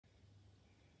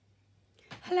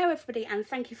Hello everybody, and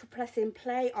thank you for pressing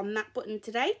play on that button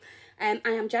today. I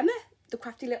am Gemma, the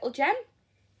Crafty Little Gem,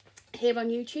 here on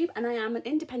YouTube, and I am an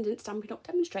independent Stampin' Up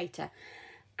demonstrator,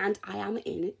 and I am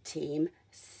in Team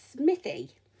Smithy.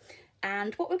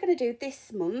 And what we're going to do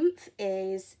this month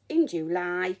is, in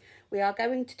July, we are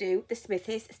going to do the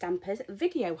Smithy's Stampers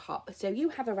video hop. So you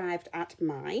have arrived at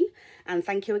mine, and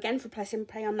thank you again for pressing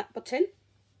play on that button.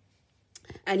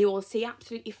 And you will see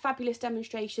absolutely fabulous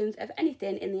demonstrations of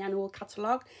anything in the annual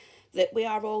catalogue that we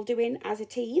are all doing as a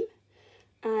team.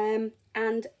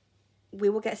 And we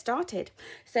will get started.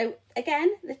 So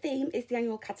again, the theme is the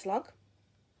annual catalogue.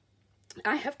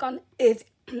 I have gone with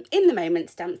In the Moment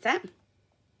stamp set,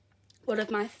 one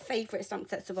of my favourite stamp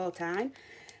sets of all time.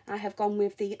 I have gone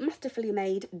with the masterfully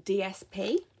made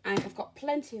DSP. I have got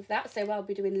plenty of that, so I'll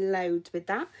be doing loads with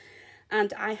that.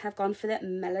 And I have gone for the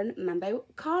Melon Mambo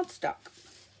cardstock.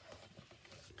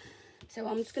 So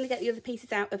I'm just going to get the other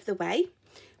pieces out of the way.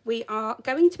 We are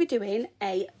going to be doing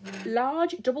a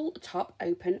large double top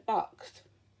open box.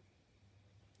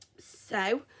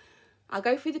 So I'll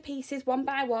go through the pieces one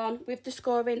by one with the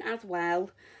scoring as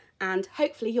well. And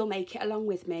hopefully you'll make it along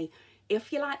with me.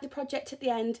 If you like the project at the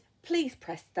end, please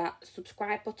press that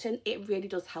subscribe button. It really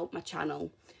does help my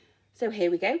channel. So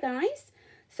here we go, guys.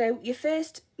 So your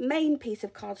first main piece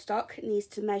of cardstock needs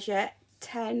to measure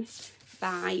 10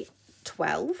 by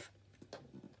 12.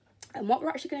 And what we're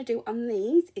actually going to do on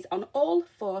these is on all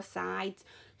four sides,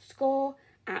 score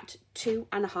at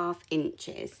 2.5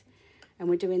 inches. And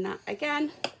we're doing that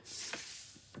again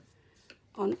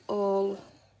on all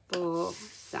four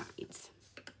sides.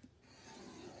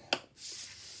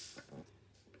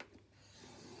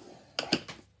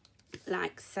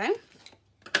 Like so.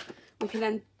 We can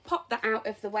then pop that out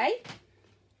of the way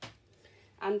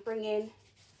and bring in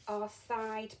our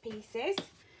side pieces.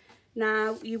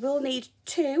 Now you will need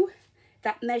two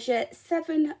that measure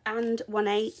 7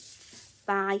 1/8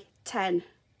 by 10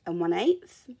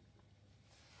 1/8,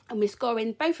 and we're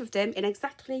scoring both of them in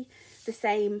exactly the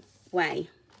same way.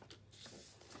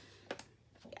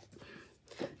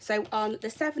 So on the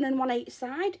 7 1/8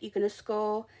 side, you're going to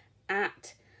score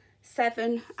at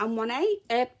 7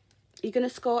 1/8. You're going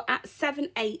to score at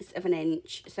 7/8 of an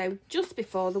inch, so just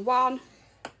before the one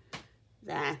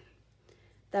there.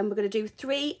 Then we're going to do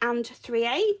 3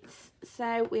 3/8,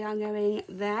 so we are going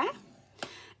there,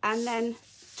 and then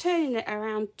turning it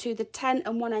around to the 10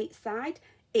 1/8 side.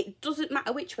 It doesn't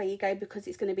matter which way you go because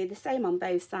it's going to be the same on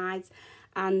both sides,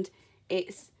 and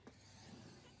it's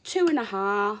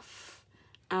 2.5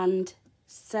 and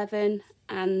 7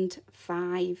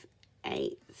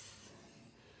 5/8.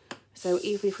 So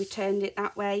even if we turned it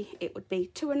that way, it would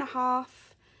be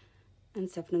 2.5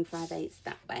 and 7 5/8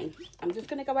 that way. I'm just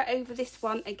going to go over this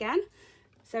one again.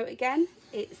 So again,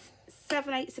 it's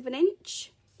 7/8 of an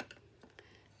inch,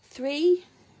 3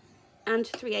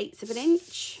 3/8 of an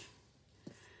inch.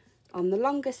 On the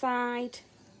longer side,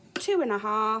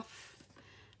 2.5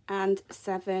 and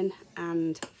 7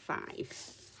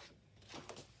 5.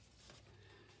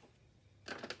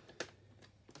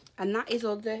 And that is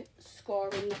all the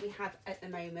scoring that we have at the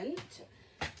moment.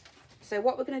 So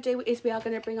what we're going to do is we are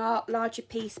going to bring our larger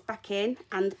piece back in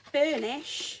and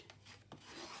burnish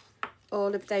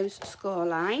all of those score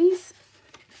lines.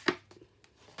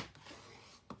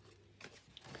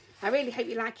 I really hope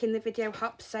you're liking the video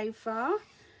hop so far.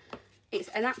 It's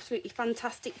an absolutely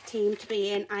fantastic team to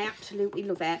be in. I absolutely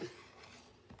love it.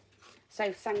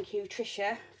 So thank you,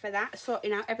 Trisha, for that,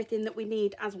 sorting out everything that we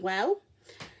need as well.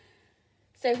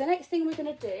 So the next thing we're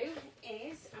going to do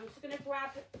is, I'm just going to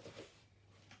grab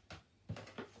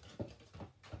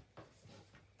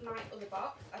my other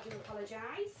box. I do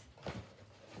apologise.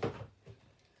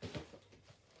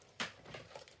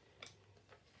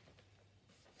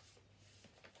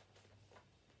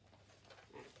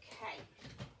 Okay.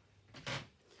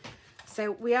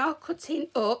 So we are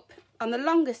cutting up on the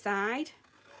longer side.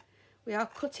 We are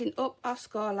cutting up our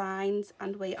score lines,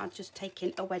 and we are just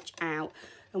taking a wedge out.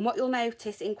 And what you'll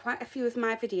notice in quite a few of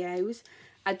my videos,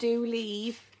 I do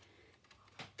leave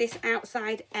this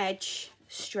outside edge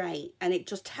straight, and it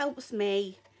just helps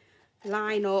me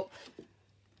line up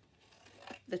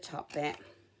the top bit.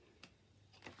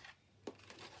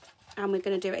 And we're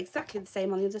going to do exactly the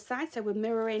same on the other side. So we're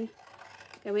mirroring,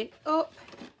 going up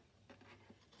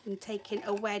and taking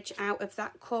a wedge out of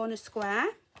that corner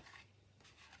square.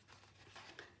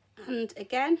 And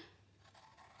again,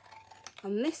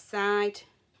 on this side,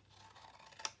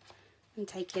 and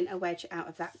taking a wedge out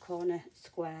of that corner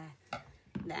square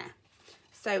there.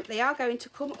 So they are going to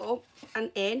come up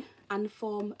and in and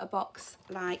form a box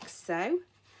like so.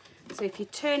 So if you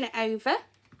turn it over,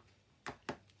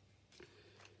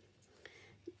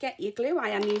 get your glue. I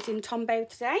am using Tombow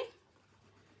today.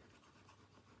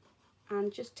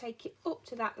 And just take it up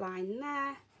to that line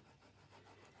there.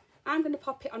 I'm going to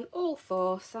pop it on all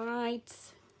 4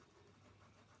 sides.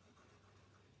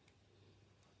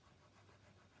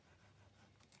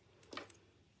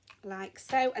 Like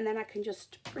so, and then I can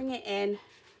just bring it in,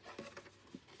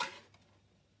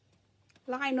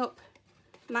 line up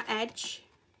my edge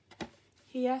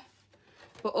here,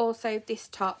 but also this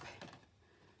top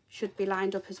should be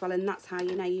lined up as well, and that's how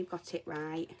you know you've got it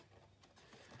right.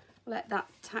 Let that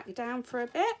tack down for a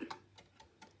bit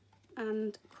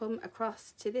and come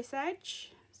across to this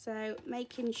edge, so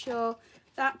making sure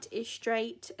that is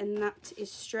straight and that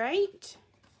is straight.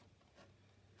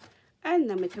 And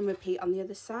then we can repeat on the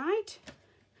other side.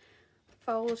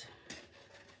 Fold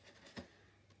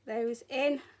those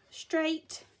in,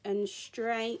 straight and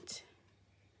straight.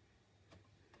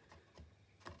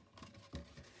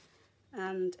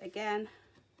 And again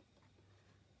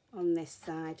on this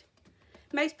side.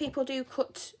 Most people do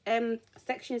cut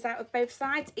sections out of both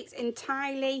sides. It's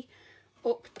entirely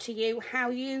up to you how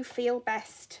you feel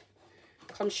best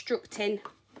constructing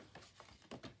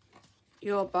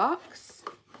your box.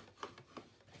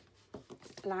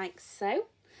 Like so.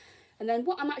 And then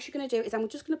what I'm actually going to do is I'm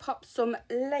just going to pop some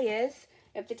layers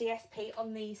of the DSP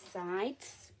on these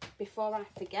sides before I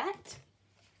forget.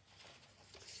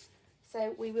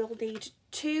 So we will need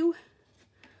 2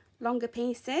 longer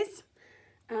pieces,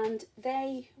 and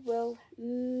they will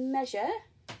measure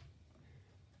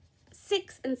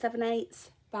 6 7/8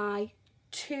 by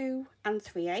 2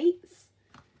 3/8.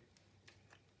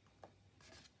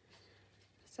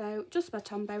 So just my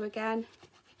Tombow again.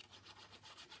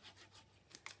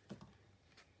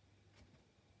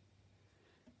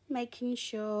 Making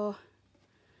sure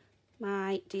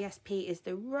my DSP is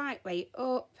the right way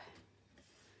up,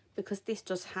 because this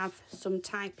does have some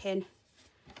typing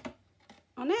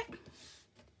on it.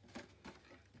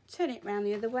 Turn it round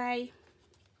the other way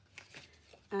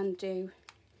and do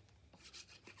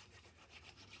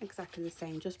exactly the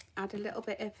same. Just add a little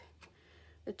bit of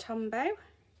the Tombow.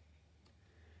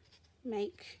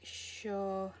 Make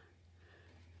sure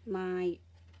my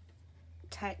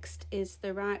text is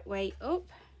the right way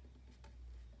up.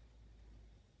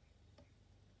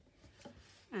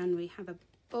 And we have a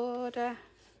border.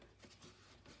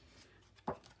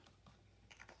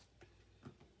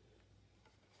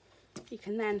 You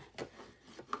can then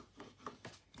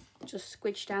just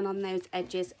squidge down on those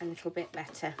edges a little bit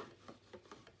better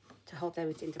to hold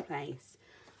those into place.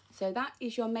 So that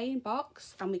is your main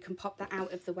box, and we can pop that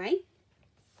out of the way.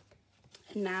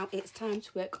 And now it's time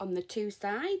to work on the 2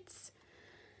 sides.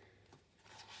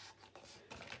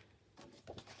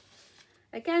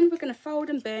 Again, we're going to fold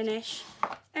and burnish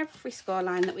every score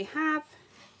line that we have.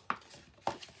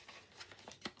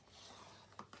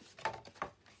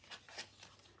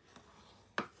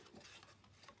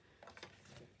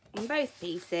 On both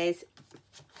pieces.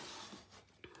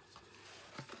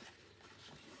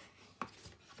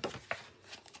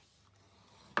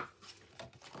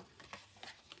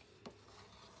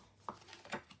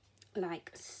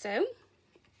 Like so.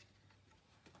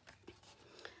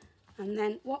 And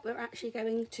then what we're actually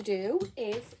going to do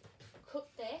is cut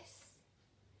this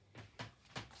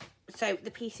so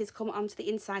the pieces come onto the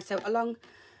inside. So along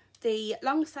the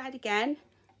long side again,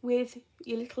 with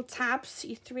your little tabs,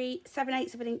 your 3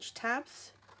 7/8 of an inch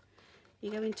tabs,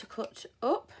 you're going to cut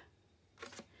up.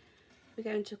 We're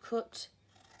going to cut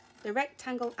the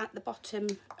rectangle at the bottom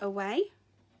away.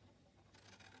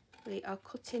 We are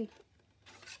cutting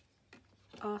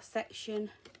our section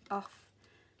off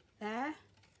there,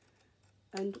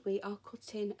 and we are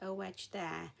cutting a wedge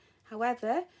there.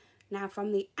 However, now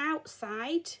from the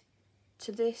outside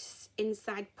to this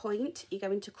inside point, you're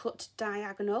going to cut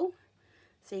diagonal,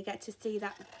 so you get to see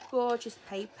that gorgeous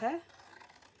paper.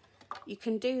 You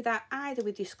can do that either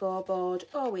with your scoreboard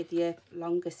or with your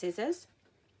longer scissors.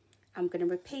 I'm going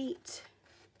to repeat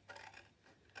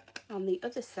on the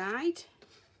other side.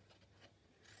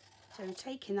 So I'm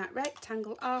taking that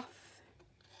rectangle off,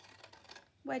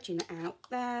 wedging it out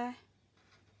there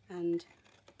and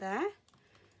there,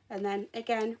 and then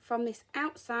again from this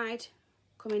outside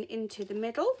coming into the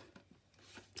middle.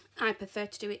 I prefer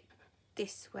to do it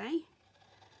this way.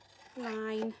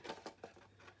 Line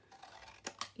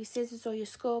your scissors or your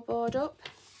scoreboard up,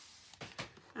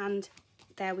 and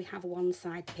there we have one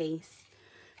side piece.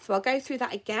 So I'll go through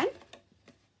that again.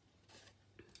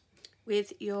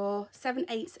 With your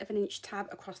 7/8 of an inch tab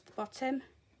across the bottom,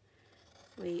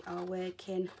 we are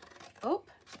working up.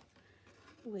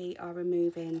 We are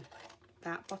removing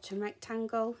that bottom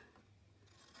rectangle,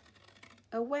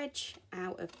 a wedge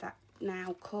out of that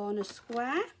now corner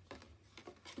square,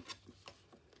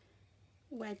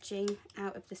 wedging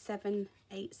out of the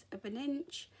 7/8 of an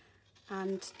inch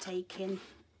and taking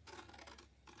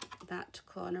that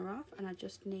corner off, and I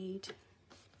just need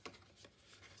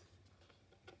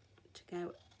to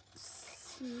go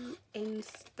in,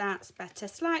 that's better,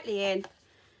 slightly in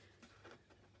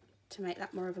to make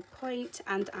that more of a point,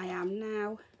 and I am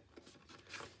now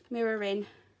mirroring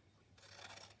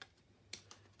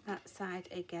that side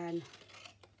again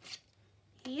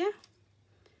here,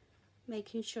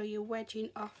 making sure you're wedging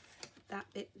off that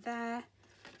bit there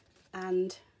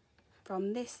and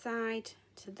from this side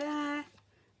to there,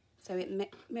 so it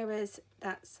mirrors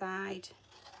that side,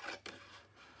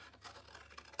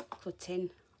 cutting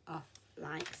off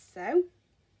like so.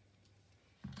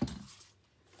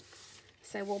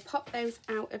 So we'll pop those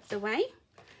out of the way,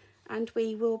 and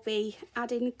we will be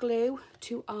adding glue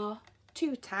to our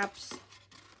 2 tabs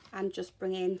and just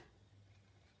bringing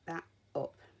that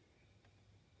up.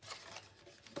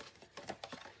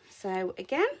 So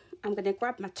again, I'm going to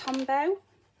grab my Tombow,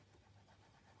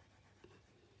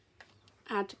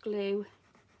 add glue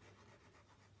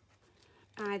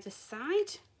either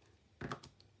side,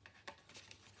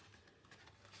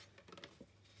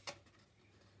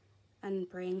 and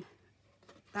bring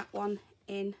that one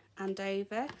in and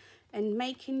over, and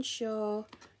making sure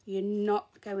you're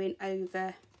not going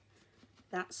over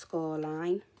that score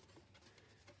line,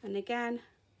 and again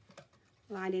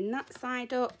lining that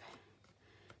side up,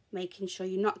 making sure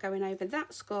you're not going over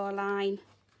that score line,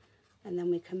 and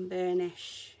then we can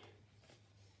burnish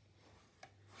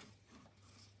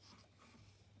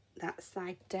that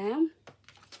side down.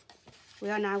 We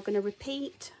are now going to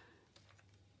repeat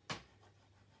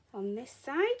on this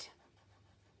side.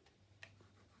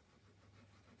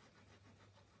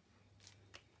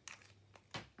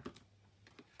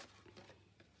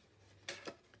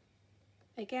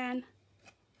 Again,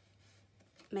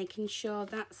 making sure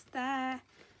that's there,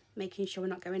 making sure we're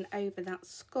not going over that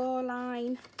score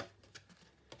line,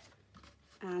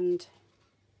 and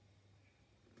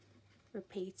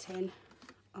repeating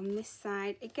on this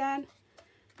side again,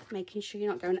 making sure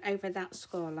you're not going over that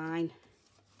score line,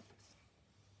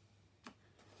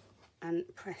 and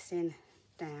pressing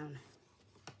down.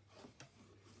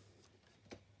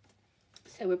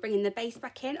 So we're bringing the base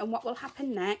back in, and what will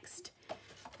happen next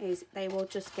is they will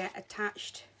just get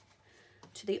attached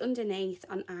to the underneath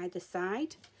on either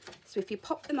side. So if you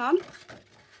pop them on,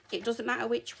 it doesn't matter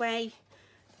which way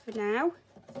for now,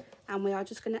 and we are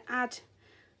just going to add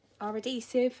our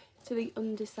adhesive to the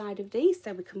underside of these,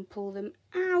 so we can pull them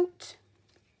out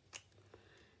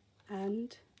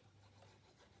and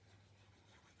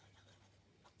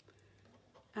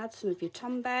add some of your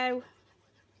Tombow,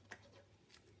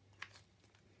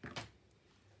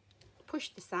 push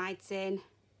the sides in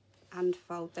and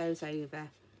fold those over.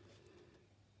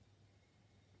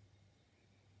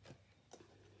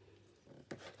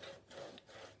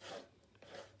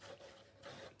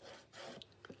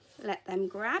 Let them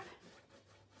grab.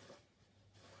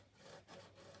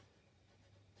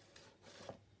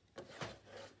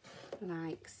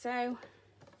 Like so.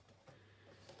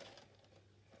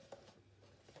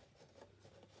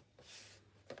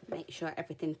 Make sure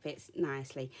everything fits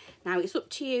nicely. Now it's up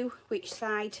to you which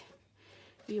side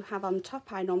you have on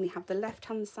top. I normally have the left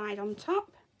hand side on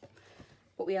top,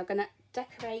 but we are going to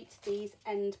decorate these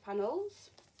end panels.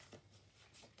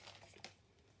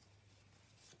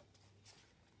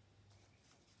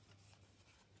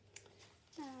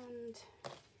 And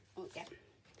oh yeah,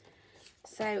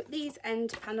 so these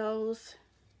end panels,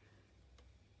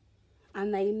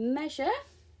 and they measure,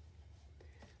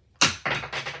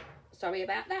 sorry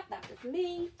about that, that was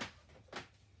me.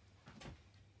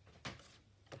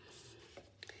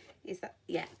 Is that,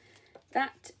 yeah,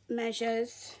 that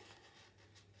measures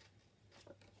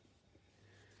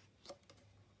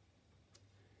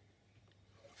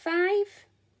 5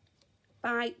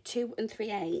 by 2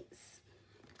 3/8,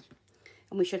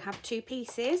 and we should have 2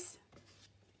 pieces.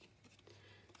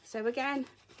 So again,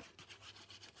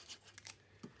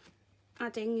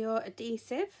 adding your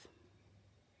adhesive,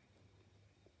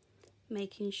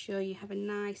 making sure you have a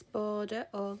nice border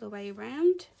all the way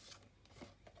around,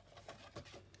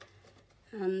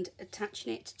 and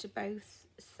attaching it to both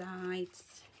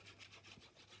sides,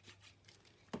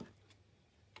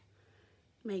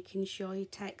 making sure your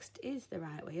text is the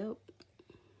right way up.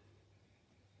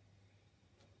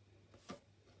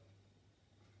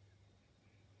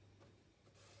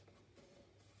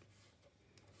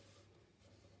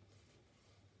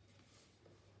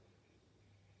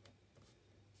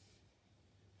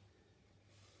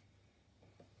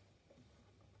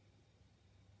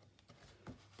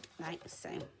 like so.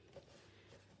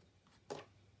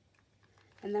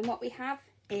 And then what we have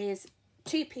is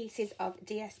 2 pieces of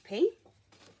DSP.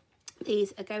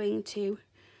 These are going to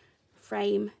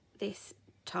frame this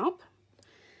top.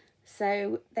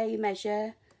 So they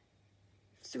measure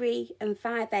 3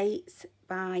 5/8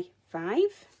 by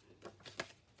 5.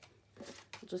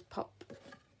 I'll just pop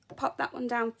that one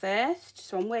down first.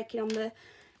 So I'm working on the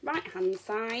right hand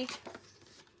side.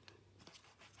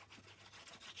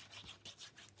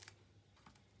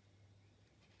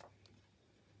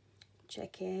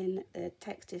 Checking the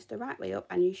text is the right way up,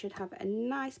 and you should have a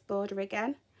nice border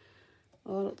again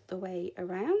all the way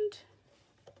around.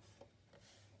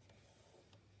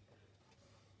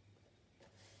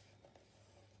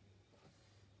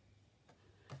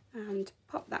 And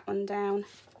pop that one down,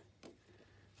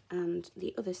 and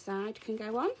the other side can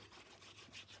go on.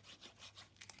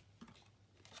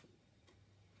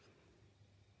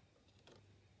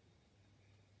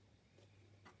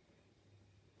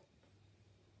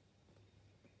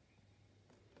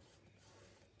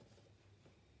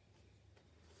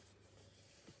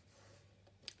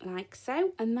 Like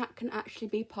so, and that can actually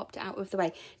be popped out of the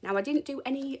way. Now I didn't do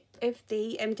any of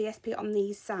the DSP on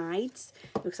these sides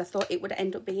because I thought it would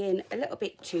end up being a little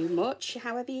bit too much.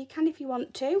 However, you can if you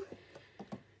want to.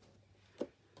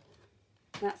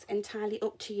 That's entirely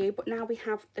up to you. But now we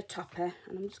have the topper,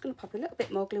 and I'm just going to pop a little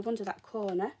bit more glue under that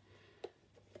corner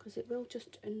because it will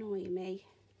just annoy me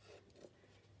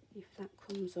if that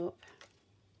comes up.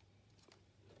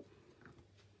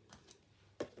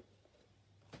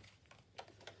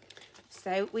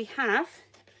 So we have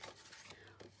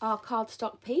our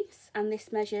cardstock piece, and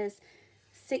this measures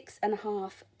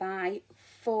 6.5 by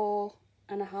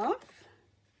 4.5.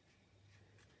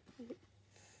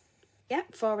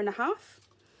 Yep, 4.5.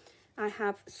 I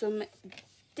have some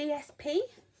DSP,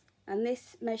 and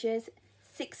this measures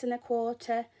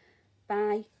 6.25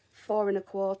 by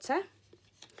 4.25.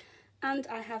 And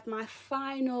I have my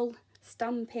final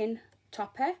stampin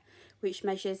topper, which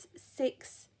measures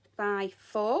 6 by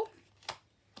 4.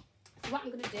 So what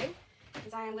I'm going to do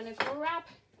is I am going to grab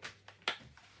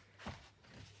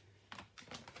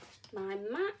my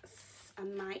mats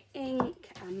and my ink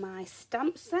and my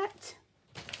stamp set,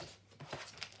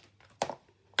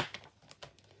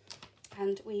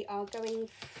 and we are going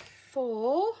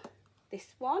for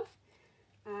this one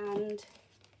and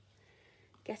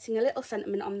getting a little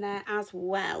sentiment on there as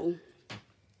well.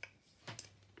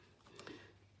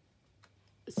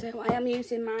 So I am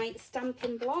using my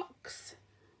stampin blocks.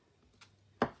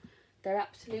 They're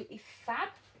absolutely fab,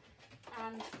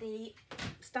 and the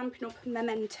Stampin' Up!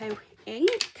 Memento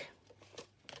ink.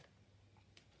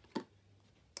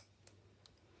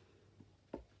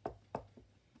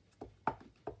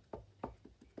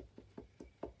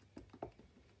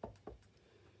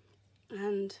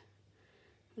 And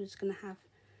I'm just going to have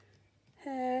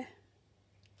her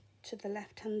to the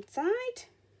left hand side,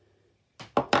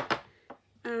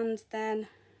 and then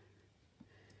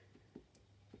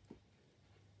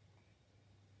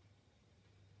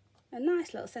a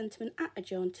nice little sentiment at a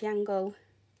jaunty angle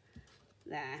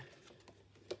there.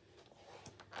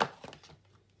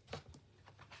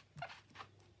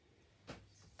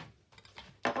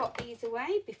 Put these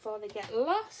away before they get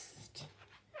lost.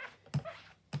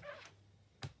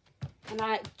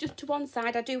 And just to one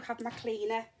side I do have my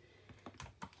cleaner.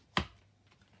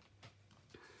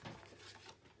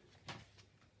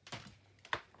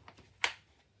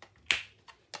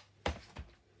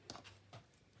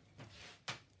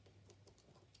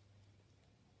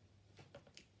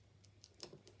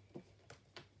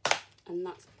 And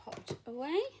that's popped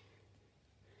away,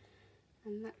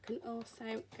 and that can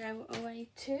also go away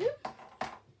too.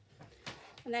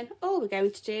 And then all we're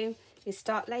going to do is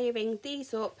start layering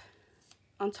these up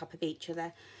on top of each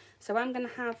other. So I'm going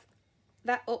to have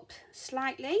that up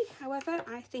slightly, however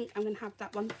I think I'm going to have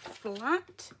that one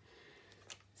flat.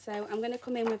 So I'm going to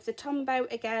come in with the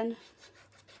Tombow again,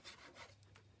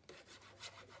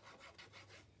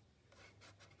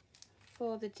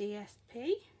 for the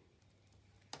DSP.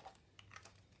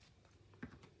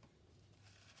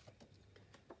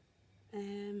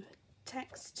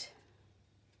 Text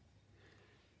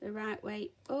the right way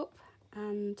up,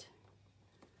 and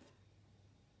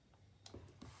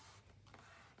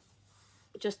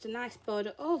just a nice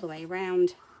border all the way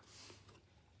around.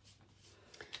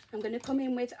 I'm going to come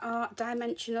in with our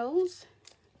dimensionals.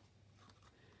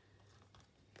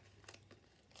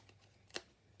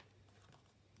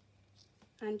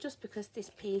 And just because this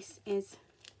piece is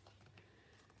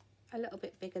a little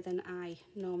bit bigger than I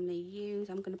normally use,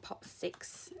 I'm going to pop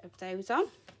 6 of those on.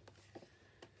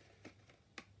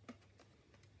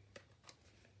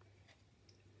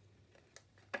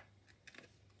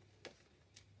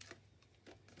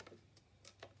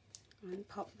 and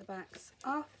pop the backs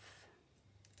off.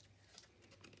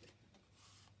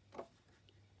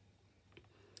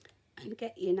 And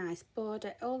get your nice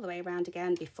border all the way around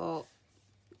again before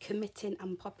committing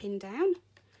and popping down.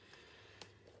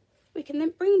 We can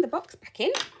then bring the box back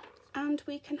in and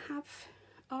we can have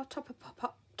our topper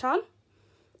popped on.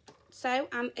 So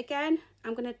again,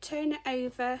 I'm going to turn it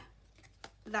over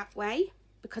that way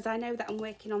because I know that I'm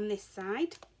working on this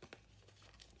side.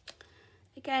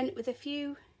 Again, with a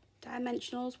few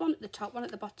dimensionals, one at the top, one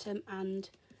at the bottom, and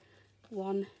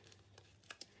one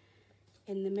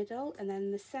in the middle, and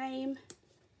then the same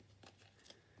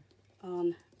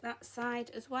on that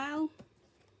side as well.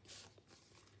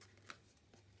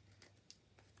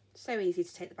 So easy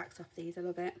to take the backs off these, I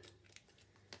love it.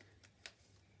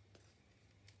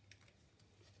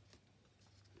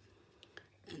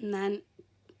 And then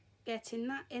getting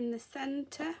that in the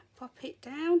centre, pop it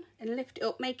down and lift it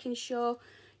up, making sure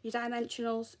your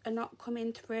dimensionals are not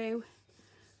coming through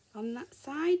on that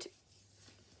side.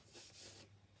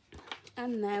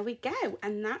 And there we go,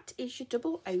 and that is your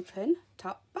double open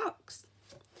top box.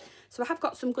 So I have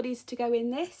got some goodies to go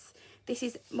in this. This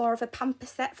is more of a pamper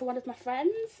set for one of my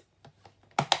friends.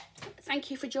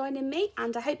 Thank you for joining me,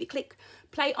 and I hope you click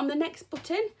play on the next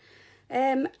button.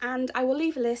 And I will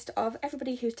leave a list of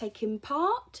everybody who's taken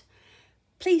part.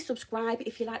 Please subscribe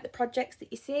if you like the projects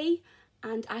that you see,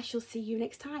 and I shall see you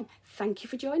next time. Thank you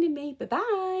for joining me.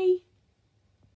 Bye-bye.